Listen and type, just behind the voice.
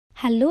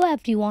Hello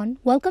everyone,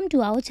 welcome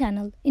to our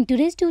channel. In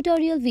today's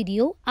tutorial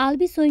video, I'll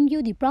be showing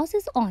you the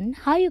process on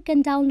how you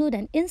can download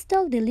and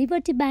install the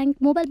Liberty Bank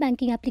mobile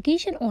banking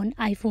application on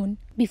iPhone.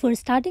 Before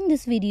starting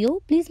this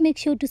video, please make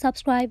sure to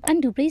subscribe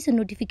and to press the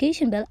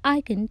notification bell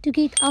icon to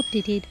get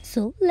updated.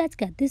 So let's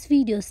get this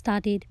video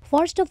started.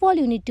 First of all,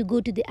 you need to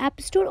go to the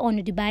App Store on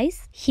your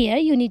device. Here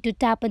you need to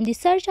tap on the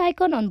search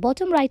icon on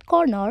bottom right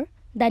corner.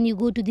 Then you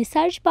go to the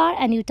search bar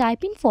and you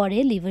type in for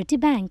a Liberty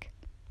Bank.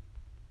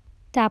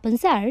 Tap on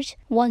search.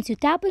 Once you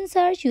tap on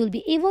search, you will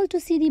be able to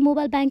see the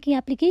mobile banking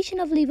application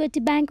of Liberty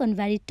Bank on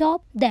very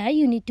top. There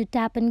you need to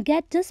tap on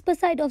get just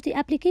beside of the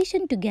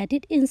application to get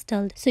it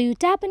installed. So you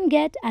tap on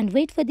get and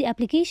wait for the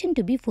application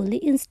to be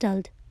fully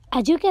installed.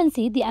 As you can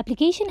see, the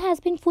application has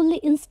been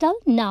fully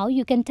installed. Now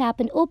you can tap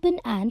on open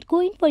and go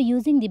in for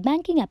using the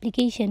banking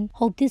application.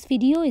 Hope this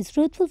video is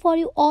fruitful for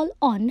you all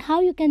on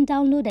how you can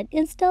download and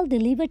install the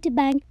Liberty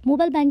Bank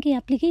mobile banking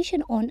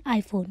application on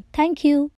iPhone. Thank you.